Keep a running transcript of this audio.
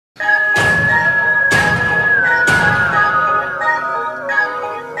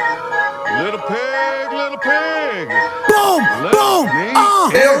pig. Boom, boom,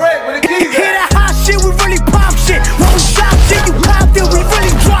 Hey, Rick, with the keys hear that hot shit, we really pop shit. When we shop shit, you popped it, we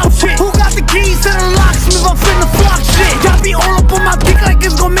really drop shit. Who got the keys to the locksmith? I'm finna flock shit. Y'all be all up on my dick like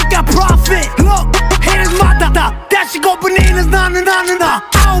it's gon' make that profit. Look, haters my da-da, that shit go bananas, na-na-na-na-na.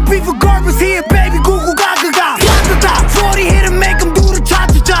 I don't beef with garbage here, baby, Google gaga-ga. 40 here to make them do the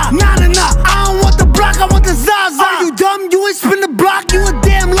cha-cha-cha. Nah-na-na, I don't want the block, I want the ZAZA. Are you dumb? You ain't spin the block, you a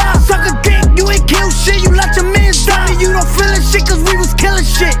damn lie. Suck a dick, you ain't kill shit, you let your man die. You don't feel it shit, cause we was killing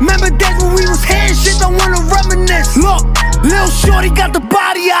shit. Remember days when we was hitting shit, don't wanna reminisce. Look, Lil Shorty got the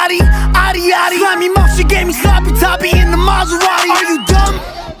body, yaddy, yaddy, yaddy. Slimy mouth, she gave me sloppy toppy in the Maserati. Are you dumb?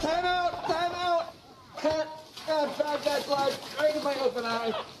 Time out, time out. Can't back that slide. Right in my open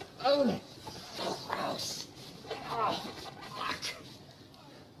eye. Oh, gross.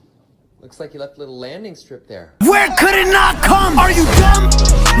 Looks like you left a little landing strip there. Where could it not come? Are you dumb?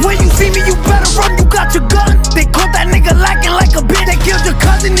 When you see me, you better run, you got your gun. They caught that nigga lacking like a bitch. They killed your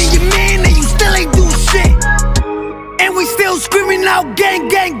cousin and your man, and you still ain't do shit. And we still screaming out gang,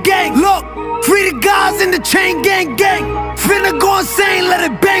 gang, gang. Look, free the guys in the chain gang, gang. Finna go insane, let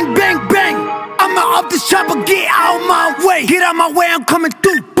it bang, bang, bang. I'ma up this chopper, get out my way. Get out my way, I'm coming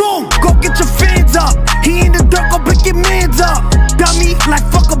through, boom. Go get your fans up. He in the dirt, go pick your mans up. Dummy, like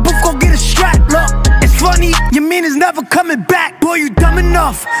fuck a booth, go get a strap. Look, it's funny, your man is never coming back. Boy, you dumb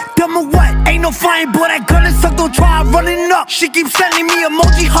enough, dumb or what? Ain't no flying, boy, that gun is suck, don't try running up. She keeps sending me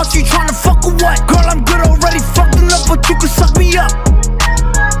emoji hearts, you tryna fuck or what? Girl, I'm good already, fucking up, but you can suck me up.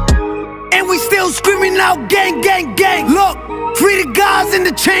 And we still screaming out gang, gang, gang. Look, free the guys in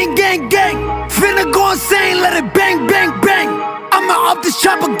the chain gang, gang. Finna go insane, let it bang, bang, bang. I'ma up this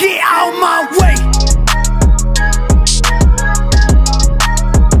chopper, get out my way.